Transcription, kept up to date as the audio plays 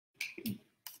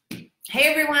Hey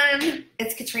everyone,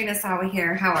 it's Katrina Sawa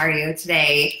here. How are you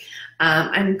today?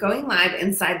 I'm going live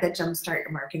inside the Jumpstart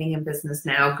Your Marketing and Business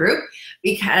Now group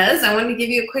because I wanted to give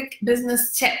you a quick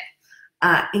business tip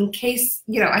in case,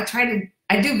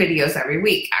 I do videos every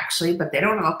week actually, but they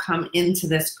don't all come into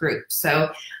this group.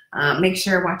 So make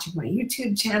sure you're watching my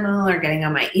YouTube channel or getting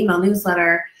on my email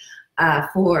newsletter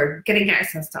for getting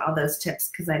access to all those tips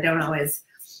because I don't always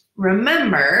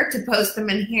remember to post them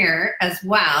in here as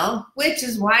well, which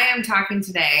is why I'm talking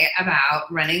today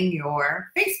about running your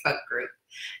Facebook group.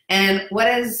 And what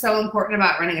is so important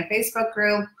about running a Facebook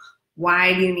group?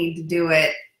 Why do you need to do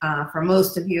it for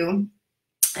most of you?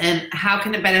 And how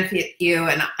can it benefit you?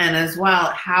 And as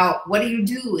well, what do you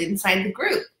do inside the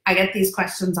group? I get these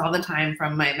questions all the time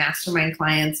from my mastermind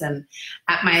clients and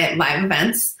at my live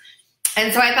events.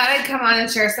 And so I thought I'd come on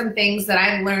and share some things that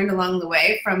I've learned along the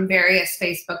way from various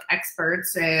Facebook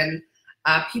experts and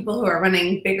people who are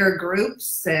running bigger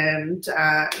groups and,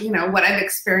 what I've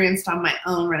experienced on my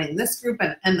own running this group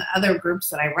and the other groups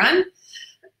that I run.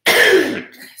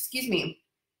 Excuse me.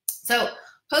 So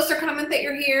post or comment that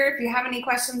you're here if you have any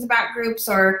questions about groups,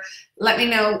 or let me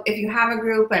know if you have a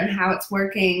group and how it's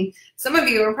working. Some of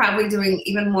you are probably doing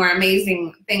even more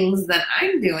amazing things than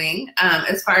I'm doing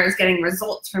as far as getting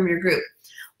results from your group.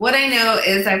 What I know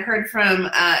is I've heard from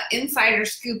insider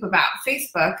scoop about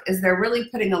Facebook is they're really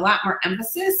putting a lot more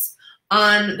emphasis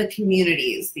on the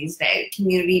communities these days.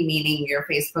 Community meaning your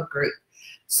Facebook group.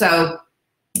 So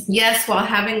yes, while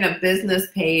having a business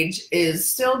page is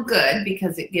still good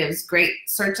because it gives great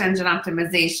search engine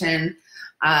optimization,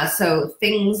 so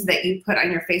things that you put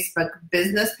on your Facebook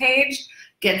business page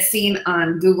get seen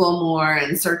on Google more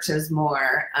and searches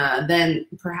more than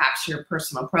perhaps your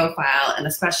personal profile, and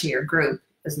especially your group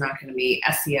is not going to be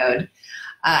SEO'd.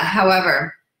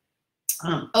 However,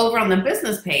 over on the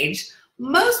business page,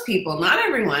 most people, not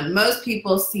everyone, most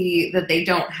people see that they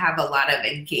don't have a lot of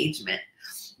engagement,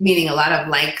 meaning a lot of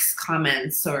likes,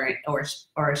 comments,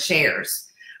 or shares.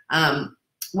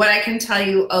 What I can tell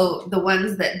you, the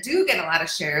ones that do get a lot of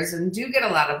shares and do get a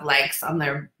lot of likes on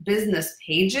their business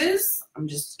pages, I'm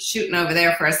just shooting over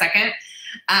there for a second,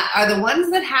 are the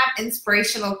ones that have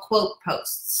inspirational quote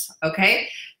posts, okay?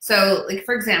 So like,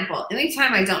 for example,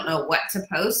 anytime I don't know what to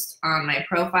post on my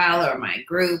profile or my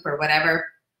group or whatever,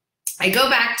 I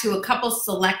go back to a couple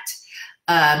select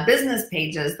business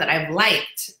pages that I've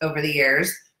liked over the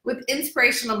years with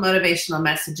inspirational, motivational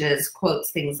messages,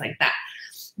 quotes, things like that.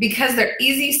 Because they're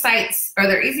easy sites or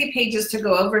they're easy pages to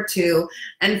go over to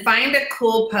and find a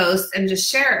cool post and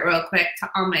just share it real quick to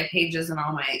all my pages and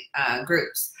all my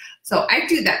groups. So I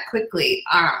do that quickly,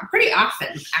 pretty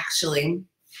often actually,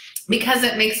 because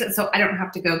it makes it so I don't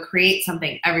have to go create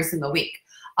something every single week.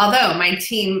 Although my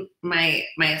team, my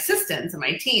assistants and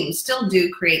my team still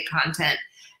do create content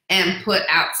and put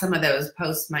out some of those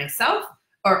posts myself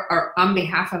or on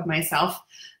behalf of myself.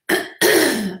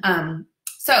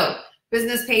 So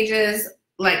business pages,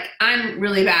 like I'm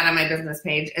really bad on my business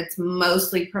page. It's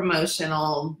mostly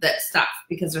promotional stuff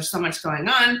because there's so much going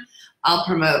on. I'll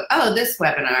promote, oh, this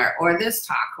webinar or this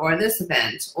talk or this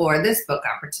event or this book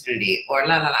opportunity or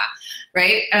la la la,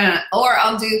 right? Or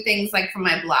I'll do things like for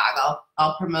my blog,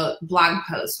 I'll promote blog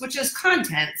posts, which is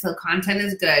content. So content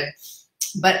is good.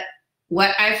 But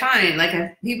what I find,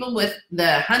 like people with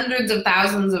the hundreds of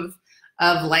thousands of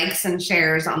likes and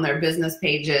shares on their business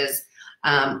pages,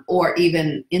 or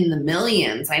even in the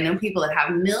millions. I know people that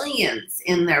have millions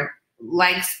in their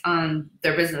likes on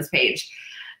their business page.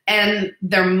 And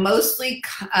they're mostly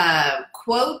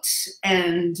quote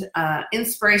and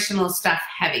inspirational stuff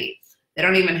heavy. They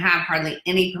don't even have hardly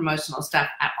any promotional stuff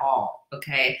at all,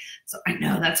 okay? So I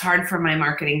know that's hard for my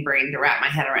marketing brain to wrap my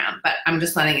head around, but I'm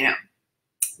just letting you know.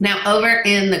 Now over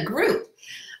in the group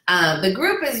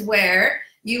is where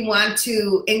you want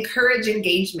to encourage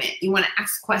engagement. You want to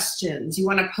ask questions. You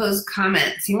want to pose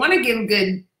comments. You want to give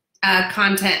good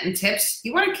content and tips.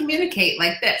 You want to communicate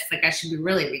like this. Like I should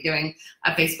really be doing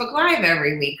a Facebook Live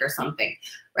every week or something,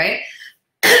 right?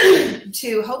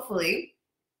 To hopefully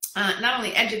not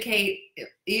only educate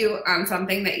you on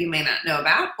something that you may not know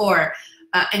about, or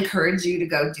encourage you to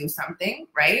go do something,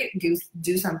 right?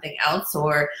 Do something else,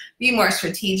 or be more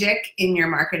strategic in your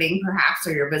marketing perhaps,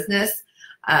 or your business.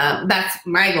 That's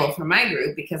my goal for my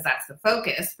group because that's the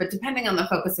focus. But depending on the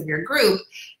focus of your group,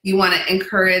 you want to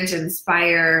encourage,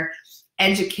 inspire,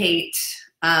 educate,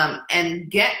 and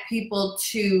get people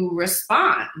to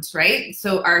respond, right?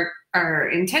 So our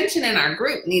intention in our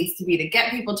group needs to be to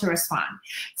get people to respond.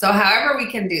 So however we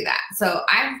can do that. So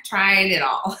I've tried it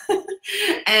all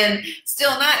and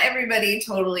still not everybody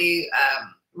totally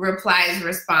replies,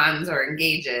 responds, or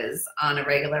engages on a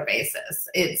regular basis.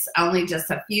 It's only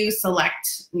just a few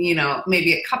select, you know,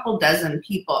 maybe a couple dozen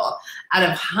people out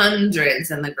of hundreds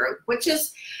in the group, which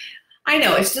is, I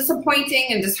know it's disappointing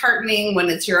and disheartening when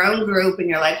it's your own group and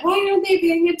you're like, why aren't they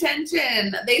paying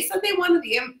attention? They said they wanted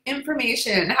the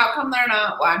information. How come they're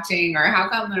not watching, or how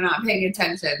come they're not paying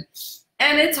attention?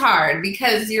 And it's hard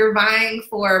because you're vying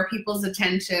for people's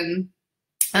attention,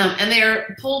 and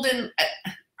they're pulled in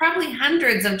probably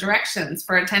hundreds of directions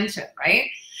for attention, right?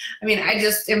 I mean, I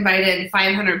just invited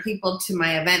 500 people to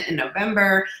my event in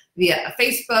November via a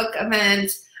Facebook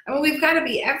event. I mean, we've got to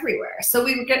be everywhere. So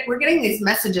we're getting these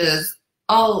messages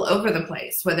all over the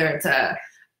place, whether it's a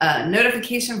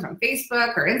notification from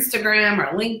Facebook or Instagram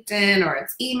or LinkedIn, or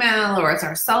it's email, or it's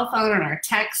our cell phone and our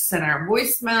texts and our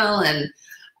voicemail. And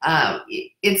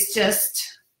it's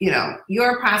just, you know,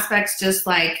 your prospects just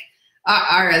like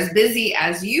are as busy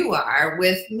as you are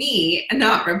with me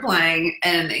not replying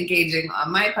and engaging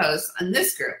on my posts on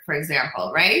this group, for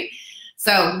example, right?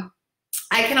 So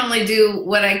I can only do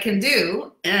what I can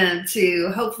do, and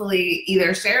to hopefully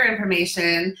either share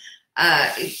information,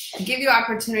 give you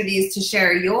opportunities to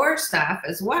share your stuff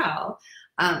as well,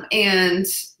 and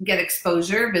get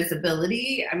exposure,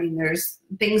 visibility. I mean, there's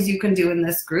things you can do in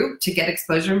this group to get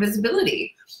exposure and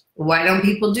visibility. Why don't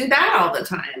people do that all the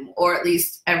time, or at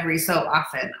least every so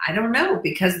often? I don't know,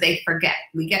 because they forget.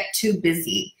 We get too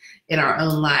busy in our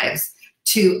own lives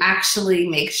to actually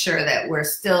make sure that we're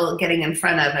still getting in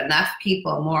front of enough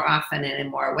people more often and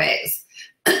in more ways,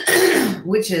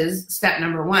 which is step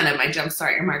number one of my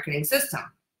Jumpstart Your Marketing system.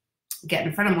 Get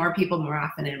in front of more people more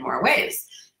often in more ways.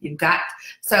 You've got,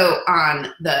 so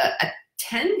on the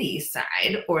attendee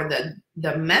side or the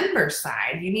member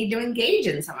side, you need to engage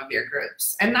in some of your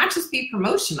groups and not just be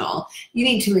promotional. You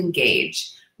need to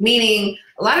engage. Meaning,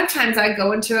 a lot of times I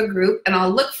go into a group and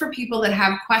I'll look for people that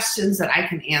have questions that I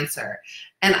can answer.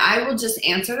 And I will just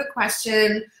answer the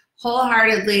question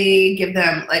wholeheartedly, give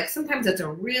them, like, sometimes it's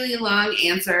a really long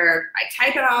answer. I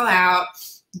type it all out,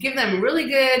 give them really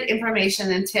good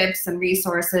information and tips and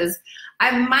resources.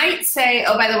 I might say,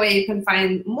 oh, by the way, you can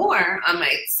find more on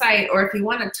my site, or if you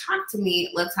want to talk to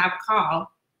me, let's have a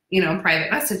call, you know,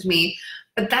 private message me.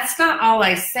 But that's not all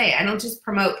I say. I don't just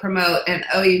promote, and,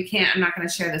 oh, you can't, I'm not going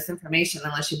to share this information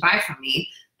unless you buy from me.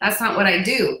 That's not what I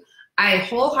do. I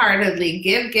wholeheartedly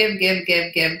give,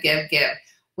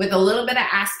 with a little bit of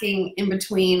asking in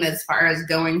between as far as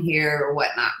going here or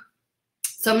whatnot.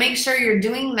 So make sure you're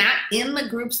doing that in the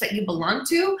groups that you belong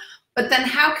to, but then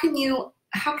how can you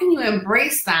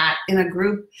embrace that in a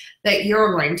group that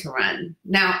you're going to run?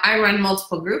 Now, I run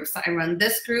multiple groups. I run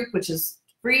this group, which is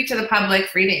free to the public,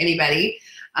 free to anybody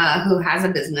who has a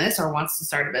business or wants to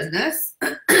start a business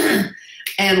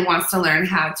and wants to learn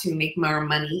how to make more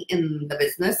money in the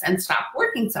business and stop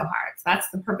working so hard. So that's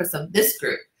the purpose of this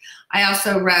group. I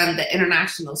also run the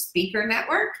International Speaker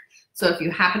Network. So if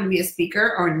you happen to be a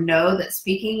speaker or know that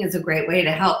speaking is a great way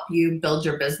to help you build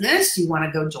your business, you want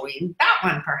to go join that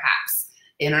one perhaps,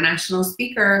 International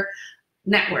Speaker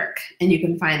Network. And you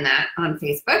can find that on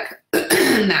Facebook.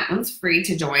 That one's free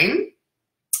to join.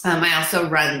 I also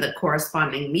run the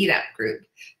corresponding meetup group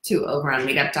too over on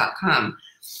meetup.com.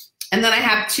 And then I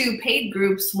have two paid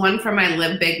groups, one for my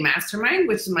Live Big Mastermind,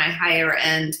 which is my higher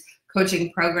end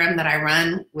coaching program that I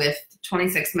run with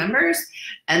 26 members.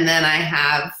 And then I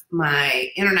have my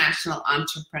International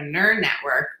Entrepreneur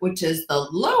Network, which is the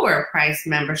lower price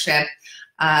membership,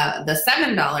 the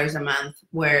 $7 a month,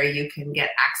 where you can get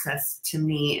access to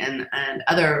me and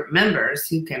other members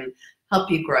who can help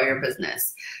you grow your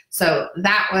business. So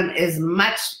that one is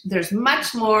there's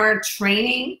much more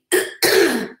training.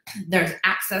 There's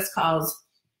access calls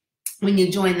when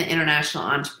you join the International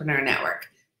Entrepreneur Network.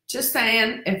 Just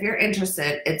saying, if you're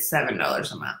interested, it's $7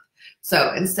 a month.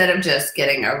 So instead of just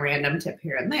getting a random tip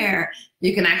here and there,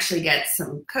 you can actually get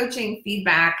some coaching,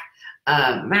 feedback,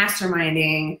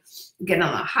 masterminding, get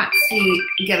on the hot seat,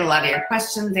 get a lot of your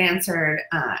questions answered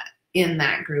in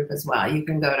that group as well. You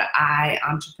can go to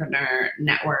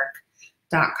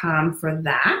entrepreneurnetwork.com for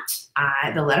that.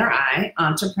 The letter I,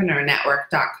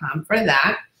 entrepreneurnetwork.com for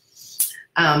that.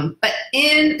 But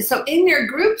in your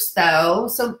groups though,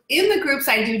 so in the groups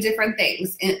I do different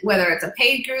things, whether it's a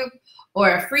paid group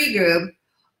or a free group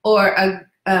or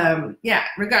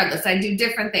regardless, I do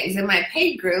different things. In my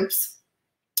paid groups,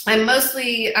 I'm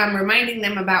mostly reminding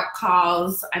them about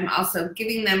calls. I'm also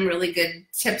giving them really good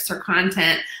tips or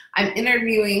content. I'm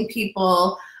interviewing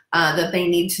people that they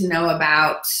need to know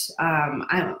about.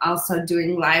 I'm also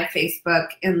doing live Facebook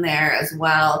in there as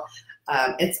well.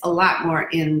 It's a lot more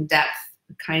in depth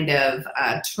kind of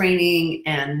training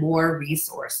and more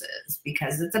resources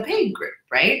because it's a paid group,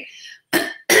 right?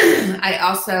 I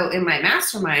also, in my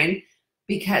mastermind,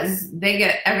 because they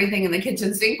get everything in the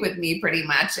kitchen sink with me pretty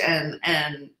much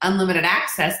and unlimited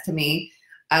access to me,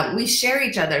 we share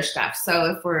each other's stuff. So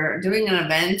if we're doing an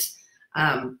event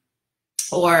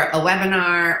or a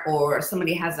webinar or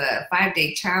somebody has a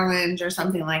 5-day challenge or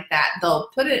something like that, they'll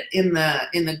put it in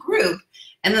the group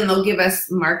and then they'll give us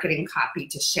marketing copy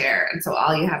to share. And so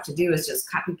all you have to do is just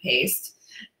copy paste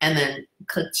and then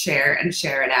click share and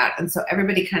share it out. And so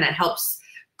everybody kind of helps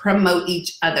promote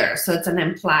each other. So it's an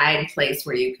implied place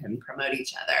where you can promote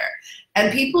each other.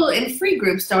 And people in free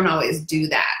groups don't always do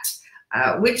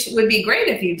that, which would be great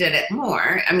if you did it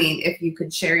more. I mean, if you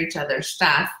could share each other's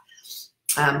stuff.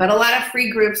 But a lot of free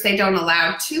groups, they don't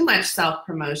allow too much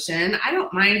self-promotion. I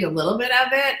don't mind a little bit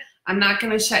of it. I'm not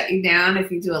going to shut you down if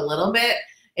you do a little bit.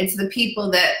 It's the people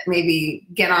that maybe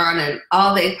get on and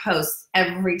all they post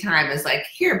every time is like,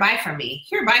 here, buy from me,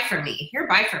 here, buy from me, here,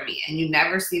 buy from me, and you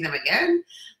never see them again.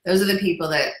 Those are the people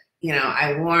that, you know,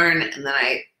 I warn and then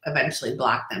I eventually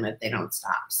block them if they don't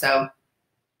stop. So,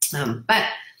 but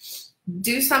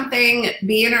do something,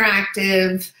 be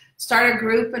interactive, start a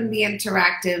group and be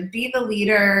interactive, be the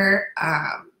leader.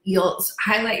 You'll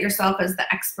highlight yourself as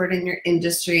the expert in your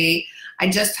industry. I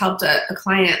just helped a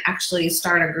client actually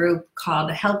start a group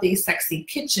called Healthy Sexy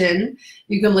Kitchen.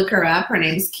 You can look her up. Her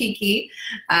name's Kiki.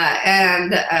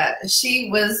 And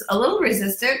she was a little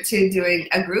resistant to doing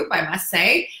a group, I must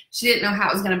say. She didn't know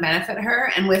how it was going to benefit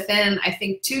her. And within, I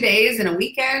think, 2 days and a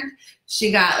weekend,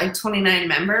 she got like 29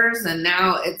 members. And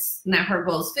now her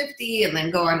goal is 50 and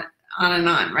then go on and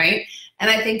on, right?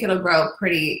 And I think it'll grow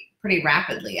pretty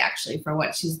rapidly, actually, for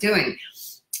what she's doing.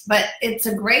 But it's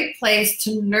a great place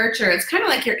to nurture. It's kind of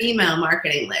like your email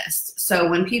marketing list. So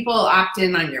when people opt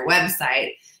in on your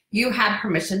website, you have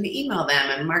permission to email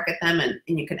them and market them, and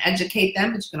you can educate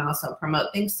them, but you can also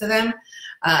promote things to them.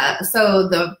 So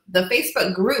the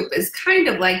Facebook group is kind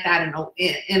of like that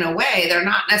in a way. They're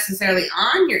not necessarily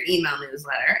on your email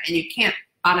newsletter, and you can't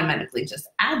automatically just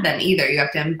add them either. You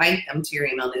have to invite them to your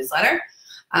email newsletter,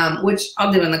 which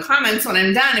I'll do in the comments when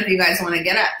I'm done if you guys want to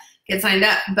get signed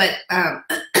up. But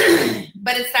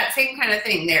but it's that same kind of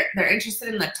thing. They're interested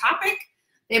in the topic.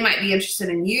 They might be interested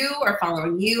in you or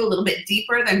following you a little bit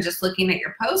deeper than just looking at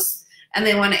your posts, and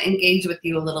they want to engage with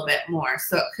you a little bit more.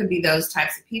 So it could be those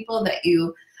types of people that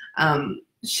you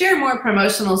share more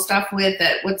promotional stuff with,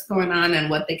 that what's going on and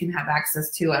what they can have access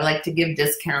to. I like to give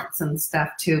discounts and stuff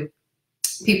to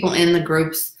people in the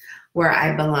groups where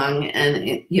I belong.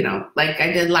 And, you know, like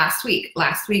I did last week.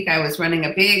 Last week I was running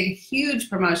a big, huge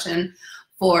promotion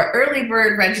for early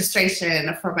bird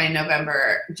registration for my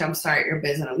November Jumpstart Your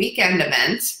Biz in a Weekend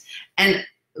event. And it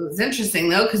was interesting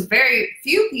though, because very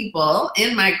few people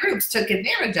in my groups took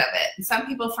advantage of it. Some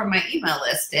people from my email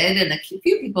list did, and a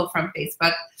few people from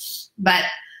Facebook, but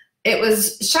it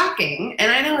was shocking.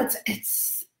 And I know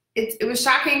it was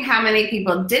shocking how many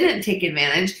people didn't take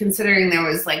advantage, considering there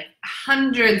was like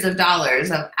hundreds of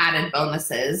dollars of added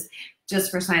bonuses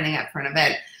just for signing up for an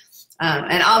event.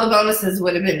 And all the bonuses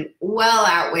would have been well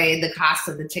outweighed the cost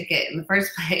of the ticket in the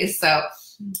first place. So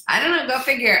I don't know, go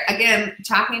figure. Again,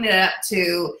 chalking it up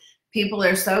to people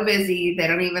are so busy, they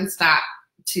don't even stop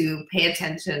to pay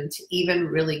attention to even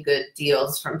really good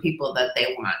deals from people that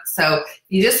they want. So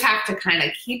you just have to kind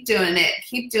of keep doing it,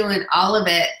 keep doing all of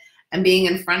it, and being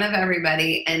in front of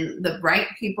everybody, and the right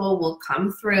people will come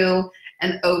through,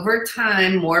 and over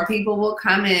time more people will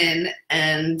come in.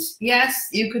 And yes,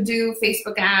 you could do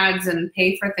Facebook ads and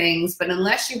pay for things, but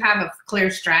unless you have a clear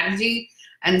strategy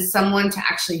and someone to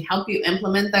actually help you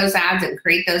implement those ads and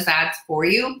create those ads for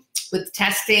you with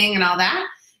testing and all that,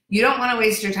 you don't want to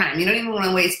waste your time. You don't even want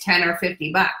to waste 10 or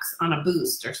 50 bucks on a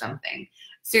boost or something.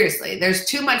 Seriously, there's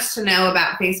too much to know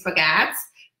about Facebook ads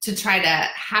to try to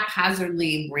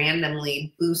haphazardly,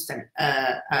 randomly boost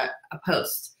a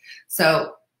post.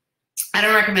 So I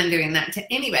don't recommend doing that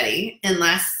to anybody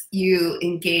unless you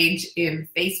engage in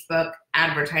Facebook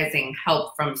advertising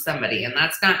help from somebody. And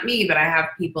that's not me, but I have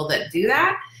people that do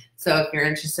that. So if you're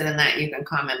interested in that, you can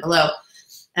comment below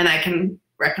and I can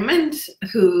recommend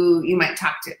who you might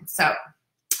talk to. So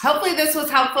hopefully this was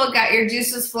helpful, got your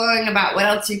juices flowing about what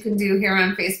else you can do here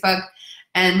on Facebook.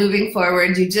 And moving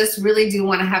forward, you just really do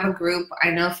want to have a group.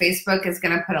 I know Facebook is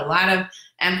going to put a lot of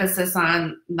emphasis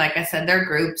on, like I said, their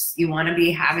groups. You want to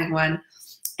be having one.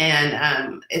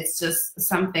 And it's just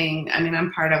something, I mean,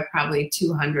 I'm part of probably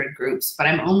 200 groups, but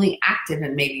I'm only active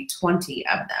in maybe 20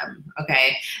 of them,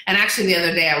 okay? And actually the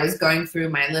other day I was going through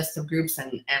my list of groups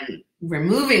and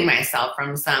removing myself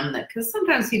from some, because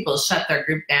sometimes people shut their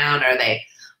group down or they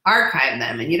archive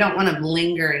them, and you don't want to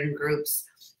linger in groups.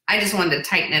 I just wanted to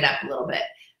tighten it up a little bit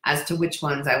as to which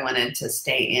ones I wanted to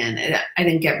stay in. I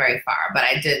didn't get very far, but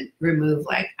I did remove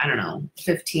like, I don't know,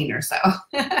 15 or so.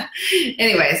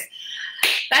 Anyways,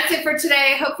 that's it for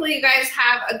today. Hopefully you guys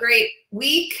have a great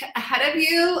week ahead of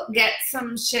you. Get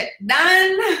some shit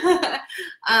done.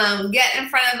 Get in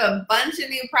front of a bunch of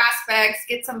new prospects.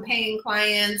 Get some paying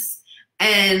clients.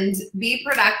 And be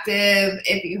productive.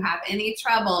 If you have any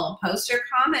trouble, post your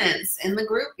comments in the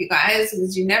group, you guys,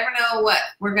 because you never know what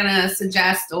we're going to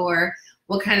suggest or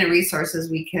what kind of resources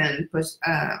we can push,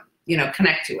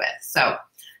 connect you with. So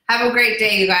have a great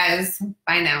day, you guys.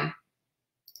 Bye now.